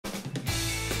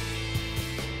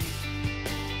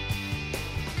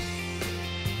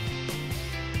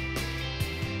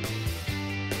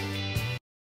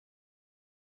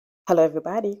Hello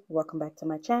everybody, welcome back to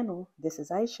my channel. This is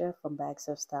Aisha from Bags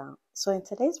of Style. So in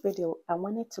today's video, I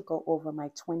wanted to go over my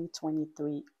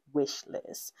 2023 wish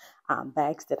list.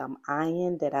 Bags that I'm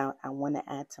eyeing that I want to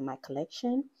add to my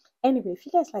collection. Anyway, if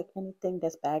you guys like anything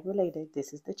that's bag related,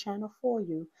 this is the channel for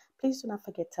you. Please do not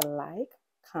forget to like,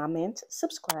 comment,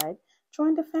 subscribe,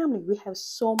 join the family. We have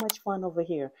so much fun over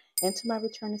here. And to my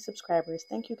returning subscribers,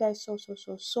 thank you guys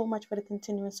so much for the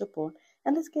continuing support.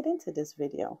 And let's get into this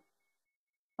video.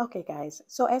 Okay, guys.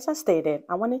 So as I stated,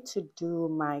 I wanted to do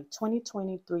my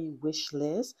 2023 wish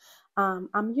list.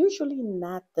 I'm usually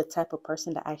not the type of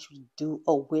person that actually do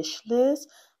a wish list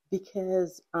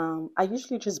because I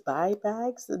usually just buy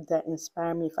bags that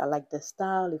inspire me if I like the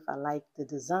style, if I like the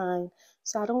design.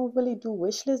 So I don't really do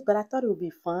wish lists, but I thought it would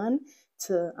be fun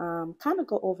to kind of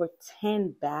go over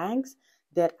 10 bags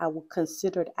that I would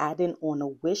consider adding on a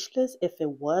wish list if it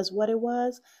was what it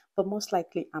was, but most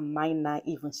likely I might not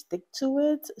even stick to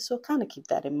it. So kind of keep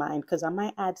that in mind because I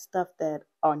might add stuff that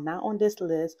are not on this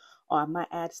list, or I might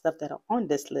add stuff that are on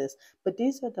this list. But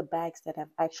these are the bags that have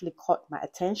actually caught my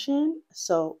attention.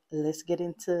 So let's get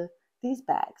into these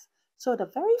bags. So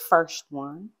the very first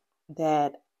one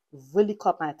that really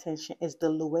caught my attention is the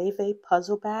Loewe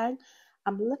puzzle bag.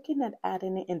 I'm looking at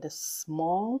adding it in the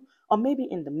small or maybe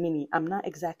in the mini. I'm not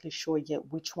exactly sure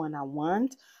yet which one I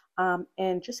want.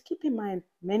 And just keep in mind,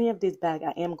 many of these bags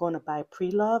I am going to buy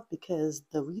pre-love because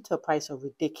the retail price are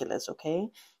ridiculous, okay?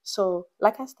 So,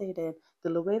 like I stated, the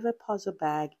Loewe puzzle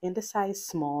bag in the size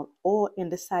small or in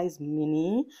the size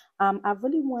mini. I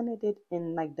really wanted it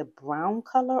in like the brown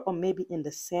color or maybe in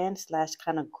the sand slash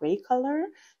kind of gray color.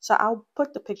 So I'll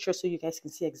put the picture so you guys can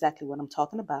see exactly what I'm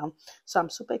talking about. So I'm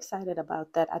super excited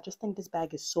about that. I just think this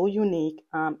bag is so unique.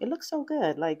 It looks so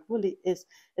good. Like really, it's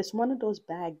one of those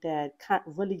bags that can't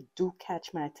really do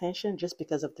catch my attention just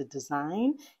because of the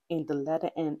design and the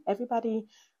leather. And everybody,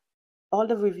 all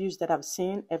the reviews that I've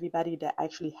seen, everybody that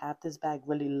actually have this bag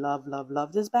really love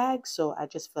this bag. So I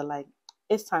just feel like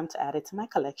it's time to add it to my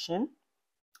collection.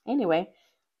 Anyway,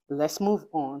 let's move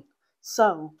on.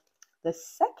 So the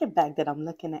second bag that I'm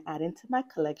looking at adding to my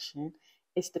collection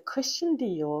is the Christian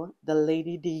Dior, the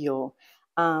Lady Dior.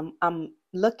 I'm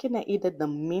looking at either the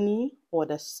mini or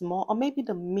the small or maybe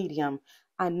the medium.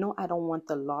 I know I don't want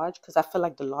the large because I feel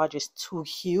like the large is too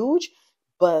huge,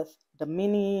 but the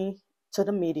mini to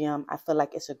the medium, I feel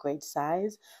like it's a great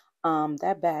size.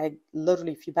 That bag,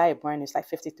 literally, if you buy a brand, it's like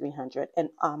 5,300. And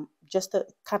just to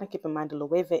kind of keep in mind, the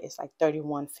Loewe is like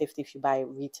 3,150 if you buy it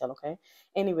retail. Okay.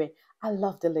 Anyway, I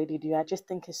love the Lady Dior. I just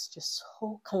think it's just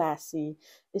so classy.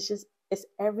 It's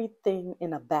everything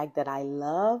in a bag that I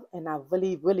love, and I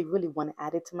really want to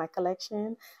add it to my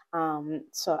collection.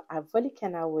 So I really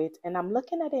cannot wait. And I'm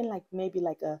looking at it in like maybe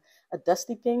like a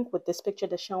dusty pink with this picture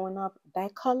that's showing up,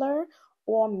 that color,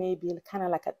 or maybe kind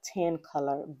of like a tan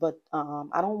color. But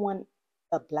I don't want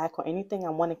a black or anything.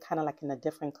 I want it kind of like in a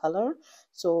different color.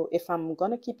 So if I'm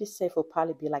gonna keep it safe, it'll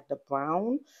probably be like the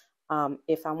brown.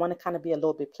 If I want to kind of be a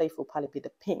little bit playful, probably be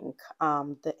the pink,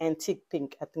 the antique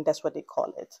pink. I think that's what they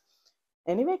call it.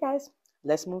 Anyway, guys,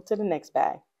 let's move to the next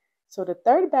bag. So the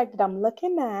third bag that I'm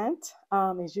looking at,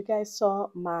 as you guys saw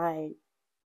my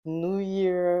New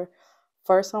Year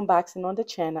first unboxing on the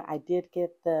channel, I did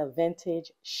get the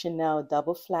vintage Chanel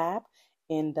double flap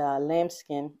in the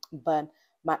lambskin, but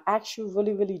my actual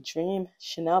really dream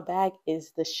Chanel bag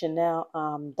is the Chanel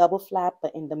double flap,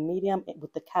 but in the medium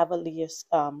with the Cavaliers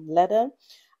leather.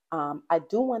 I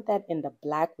do want that in the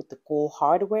black with the gold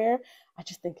hardware. I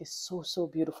just think it's so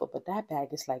beautiful. But that bag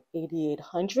is like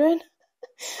 8,800.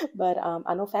 But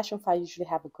I know Fashion Fire usually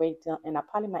have a great deal, and I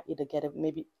probably might either get it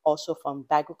maybe also from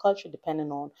Agriculture,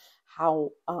 depending on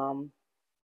how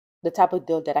the type of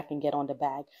deal that I can get on the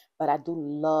bag. But I do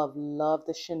love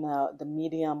the Chanel, the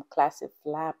medium classic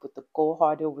flap with the gold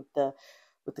hardware with the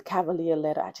Cavalier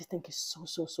leather. I just think it's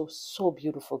so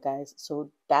beautiful, guys.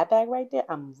 So that bag right there,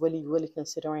 I'm really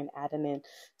considering adding in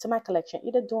to my collection,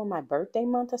 either during my birthday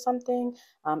month or something.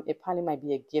 It probably might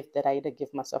be a gift that I either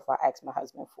give myself or ask my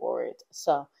husband for it.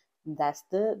 So that's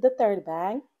the third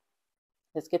bag.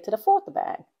 Let's get to the fourth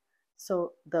bag.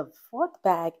 So the fourth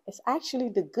bag is actually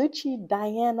the Gucci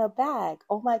Diana bag.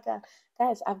 Oh my God.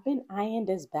 Guys, I've been eyeing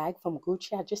this bag from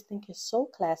Gucci. I just think it's so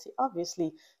classy.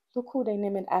 Obviously, look who they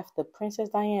named it after, Princess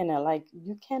Diana. Like,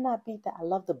 you cannot beat that. I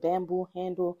love the bamboo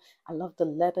handle. I love the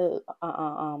leather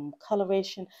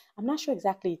coloration. I'm not sure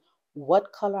exactly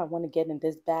what color I want to get in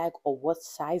this bag or what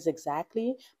size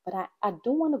exactly, but I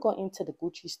do want to go into the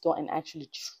Gucci store and actually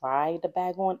try the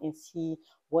bag on and see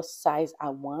what size I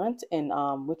want and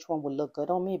which one will look good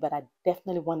on me. But I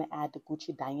definitely want to add the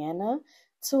Gucci Diana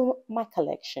to my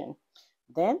collection.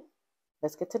 Then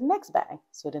let's get to the next bag.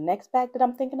 So the next bag that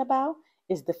I'm thinking about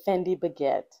is the Fendi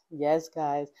Baguette. Yes,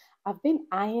 guys. I've been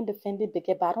eyeing the Fendi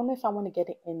Baguette, but I don't know if I want to get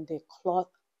it in the cloth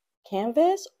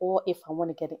canvas or if I want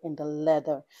to get it in the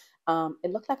leather.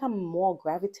 It looks like I'm more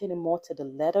gravitating more to the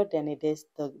leather than it is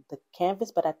the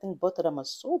canvas, but I think both of them are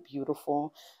so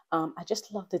beautiful. I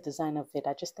just love the design of it.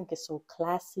 I just think it's so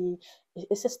classy.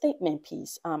 It's a statement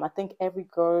piece. I think every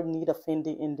girl need a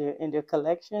Fendi in their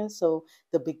collection. So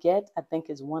the baguette, I think,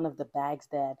 is one of the bags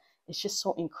that it's just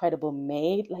so incredible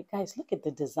made. Like, guys, look at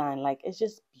the design. Like, it's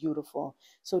just beautiful.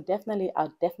 So definitely, I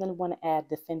definitely want to add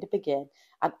the Fendi baguette.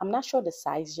 I'm not sure the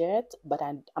size yet, but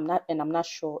I'm not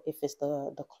sure if it's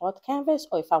the cloth canvas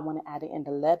or if I want to add it in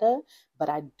the leather. But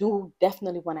I do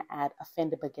definitely want to add a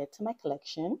Fendi baguette to my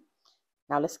collection.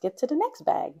 Now let's get to the next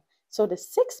bag. So the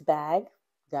sixth bag,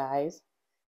 guys,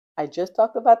 I just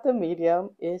talked about the medium,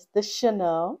 is the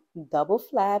Chanel double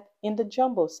flap in the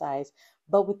jumbo size.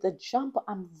 But with the jumbo,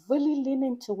 I'm really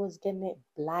leaning towards getting it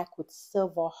black with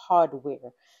silver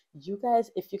hardware. You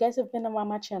guys, if you guys have been around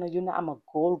my channel, you know I'm a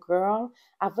gold girl.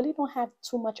 I really don't have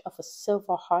too much of a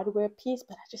silver hardware piece,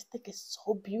 but I just think it's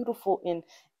so beautiful in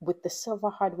with the silver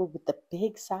hardware with the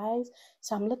big size.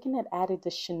 So I'm looking at adding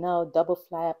the Chanel double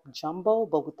flap jumbo,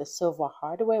 but with the silver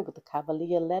hardware with the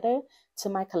Cavalier leather to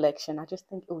my collection. I just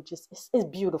think it would just, it's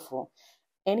beautiful.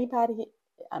 Anybody,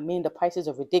 I mean, the prices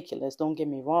are ridiculous. Don't get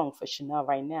me wrong for Chanel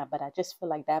right now, but I just feel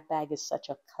like that bag is such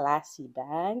a classy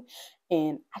bag.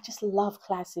 And I just love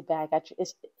classy bag.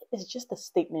 It's just a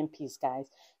statement piece, guys.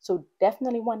 So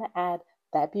definitely want to add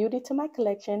that beauty to my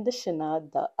collection, the Chanel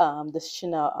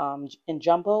in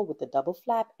jumbo with the double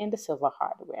flap and the silver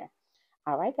hardware.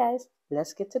 All right, guys,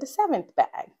 let's get to the seventh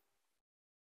bag.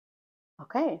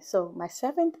 Okay, so my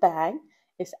seventh bag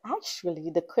is actually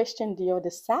the Christian Dior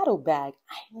the saddle bag.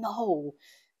 I know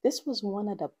this was one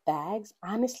of the bags,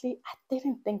 honestly, I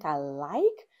didn't think I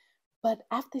like, but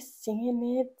after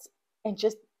seeing it and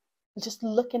just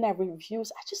looking at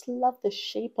reviews, I just love the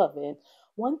shape of it.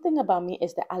 One thing about me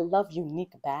is that I love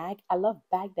unique bag. I love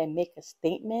bag that make a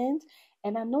statement.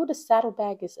 And I know the saddle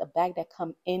bag is a bag that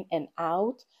come in and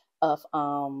out of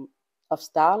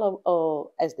style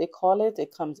or as they call it,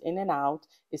 it comes in and out.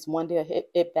 It's one day a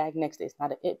it bag, next day it's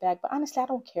not a it bag. But honestly, I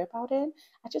don't care about it.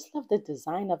 I just love the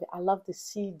design of it. I love the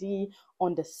CD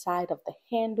on the side of the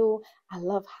handle. I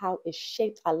love how it's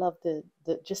shaped. I love the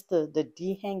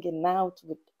D hanging out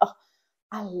with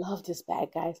I love this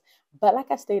bag, guys. But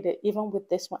like I stated, even with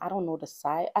this one, I don't know the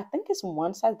size. I think it's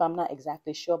one size, but I'm not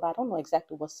exactly sure. But I don't know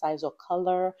exactly what size or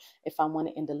color. If I want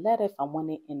it in the leather, if I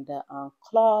want it in the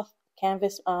cloth,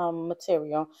 canvas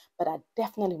material. But I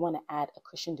definitely want to add a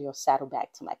Christian Dior saddle bag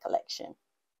to my collection.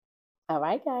 All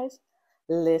right, guys.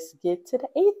 Let's get to the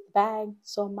eighth bag.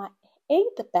 So my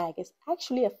eighth bag is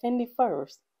actually a Fendi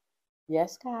first.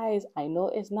 Yes, guys, I know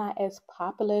it's not as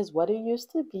popular as what it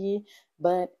used to be,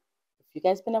 but if you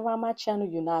guys been around my channel,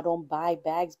 you know I don't buy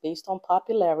bags based on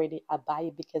popularity. I buy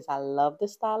it because I love the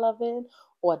style of it,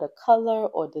 or the color,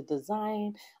 or the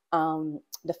design.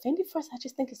 The Fendi first, I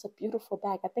just think it's a beautiful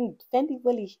bag. I think Fendi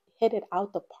really hit it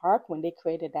out the park when they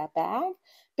created that bag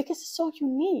because it's so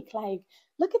unique. Like,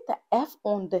 look at the F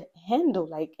on the handle,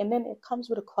 like, and then it comes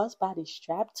with a crossbody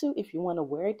strap too if you want to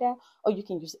wear that, or you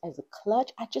can use it as a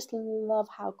clutch. I just love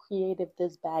how creative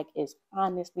this bag is,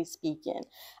 honestly speaking.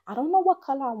 I don't know what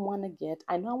color I want to get.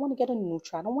 I know I want to get a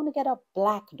neutral. I don't want to get a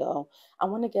black though. I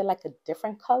want to get like a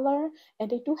different color,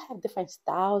 and they do have different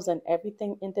styles and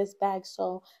everything in this bag.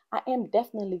 So I am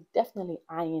definitely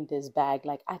eyeing this bag.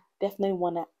 Like, I definitely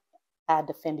want to add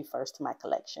the Fendi first to my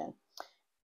collection.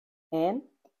 And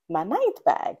my ninth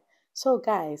bag. So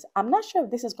guys, I'm not sure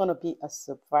if this is going to be a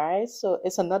surprise. So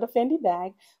it's another Fendi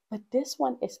bag, but this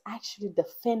one is actually the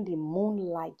Fendi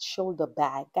Moonlight shoulder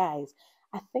bag. Guys,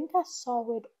 I think I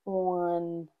saw it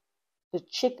on the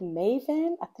chick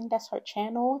Maven. I think that's her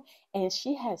channel, and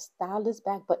she has styled this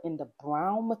bag but in the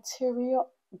brown material,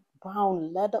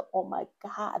 brown leather. Oh my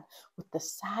god, with the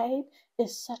side,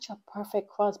 it's such a perfect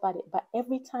crossbody. But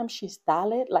every time she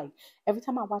style it, like every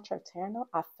time I watch her channel,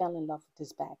 I fell in love with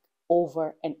this bag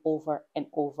over and over and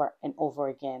over and over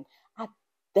again. I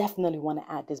definitely want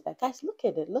to add this bag. Guys, look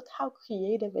at it. Look how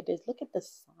creative it is. Look at the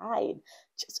side.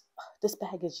 Just this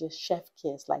bag is just chef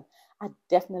kiss. Like, I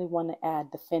definitely want to add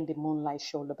the Fendi Moonlight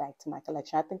shoulder bag to my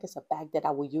collection. I think it's a bag that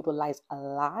I will utilize a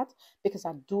lot because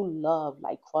I do love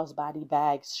like crossbody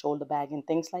bags, shoulder bag, and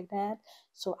things like that.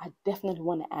 So I definitely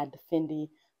want to add the Fendi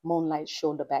Moonlight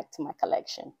shoulder bag to my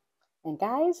collection. And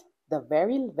guys, the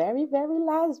very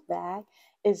last bag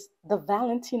is the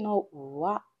Valentino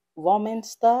woman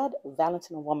stud.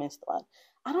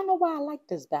 I don't know why I like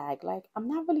this bag. Like, I'm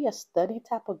not really a study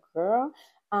type of girl.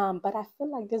 But I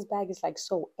feel like this bag is like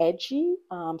so edgy.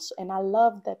 And I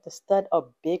love that the stud are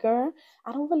bigger.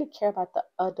 I don't really care about the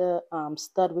other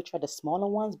stud, which are the smaller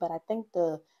ones, but I think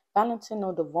the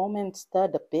Valentino, the Roman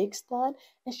stud, the big stud,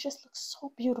 it just looks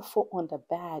so beautiful on the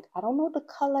bag. I don't know the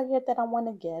color yet that I want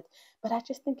to get, but I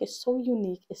just think it's so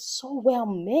unique. It's so well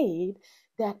made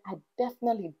that I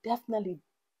definitely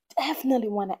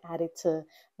want to add it to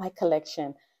my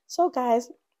collection. So guys,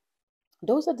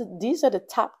 these are the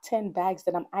top 10 bags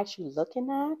that I'm actually looking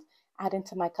at adding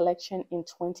to my collection in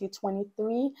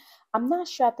 2023. I'm not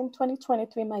sure. I think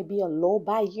 2023 might be a low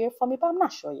buy year for me, but I'm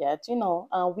not sure yet.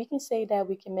 We can say that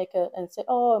we can make a and say,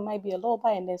 oh, it might be a low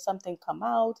buy, and then something come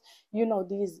out.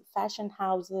 These fashion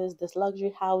houses, these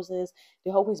luxury houses, they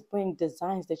always bring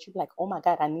designs that you be like, oh my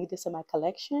God, I need this in my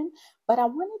collection. But I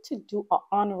wanted to do an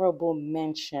honorable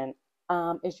mention.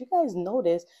 As you guys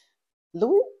notice,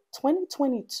 Louis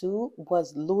 2022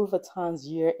 was Louis Vuitton's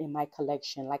year in my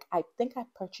collection. Like I think I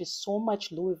purchased so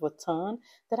much Louis Vuitton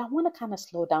that I want to kind of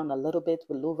slow down a little bit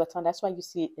with Louis Vuitton. That's why you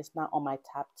see it's not on my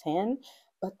top 10.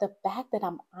 But the bag that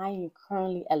I'm eyeing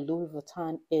currently at Louis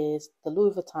Vuitton is the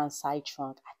Louis Vuitton side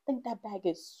trunk. I think that bag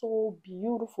is so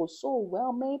beautiful, so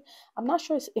well made. I'm not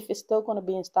sure if it's still going to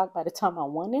be in stock by the time I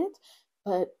want it,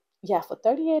 but yeah, for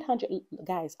 3,800,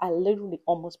 guys, I literally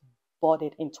almost bought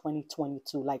it in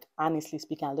 2022. Like honestly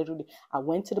speaking, I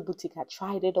went to the boutique, I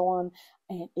tried it on,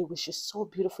 and it was just so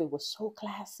beautiful. It was so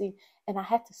classy, and I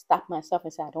had to stop myself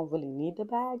and say I don't really need the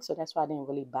bag, so that's why I didn't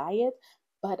really buy it.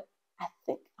 But I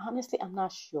think honestly, I'm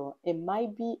not sure. It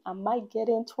might be I might get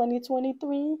it in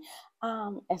 2023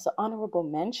 as an honorable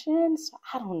mention. So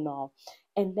I don't know.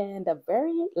 And then the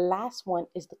very last one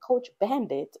is the Coach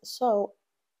Bandit. So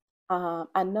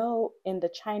I know in the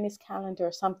Chinese calendar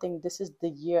or something, this is the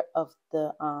year of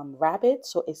the rabbit.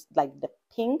 So it's like the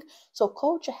pink. So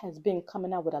Culture has been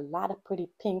coming out with a lot of pretty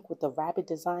pink with the rabbit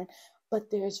design. But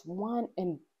there's one,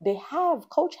 and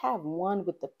Coach have one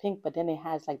with the pink, but then it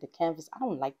has like the canvas. I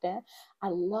don't like that. I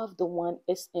love the one.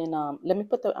 It's in I'm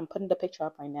putting the picture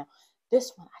up right now.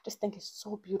 This one, I just think it's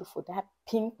so beautiful. That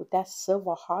pink with that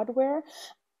silver hardware.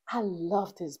 I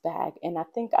love this bag, and I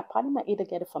think I probably might either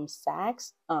get it from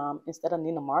Saks instead of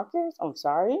Nina Marcus. I'm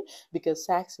sorry, because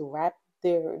Saks wrap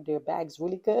their bags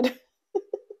really good.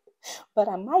 But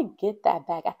I might get that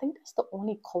bag. I think that's the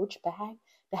only Coach bag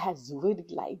that has really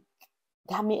like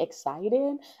got me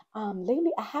excited.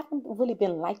 Lately I haven't really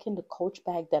been liking the Coach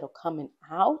bag that are coming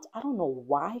out. I don't know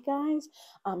why, guys.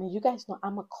 You guys know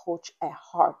I'm a Coach at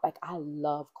heart. Like I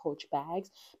love Coach bags,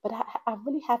 but I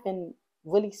really haven't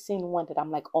really seen one that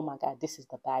I'm like, oh my God, this is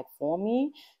the bag for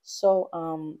me. So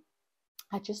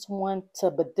I just want to,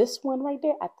 but this one right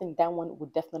there, I think that one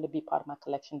would definitely be part of my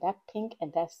collection. That pink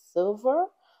and that silver.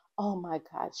 Oh my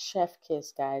God, chef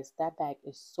kiss, guys. That bag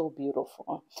is so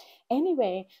beautiful.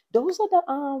 Anyway, those are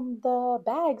the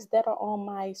bags that are on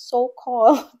my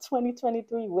so-called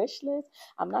 2023 wish list.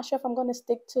 I'm not sure if I'm gonna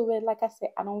stick to it. Like I said,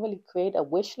 I don't really create a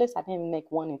wish list. I didn't make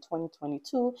one in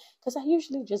 2022 because I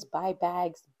usually just buy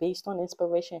bags based on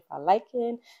inspiration. If I like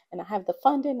it and I have the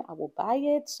funding, I will buy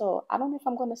it. So I don't know if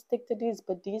I'm gonna stick to these,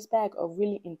 but these bags are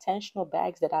really intentional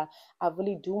bags that I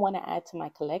really do want to add to my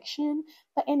collection.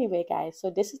 But anyway, guys, so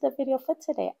this is the video for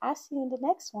today. I'll see you in the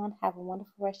next one. Have a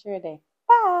wonderful rest of your day.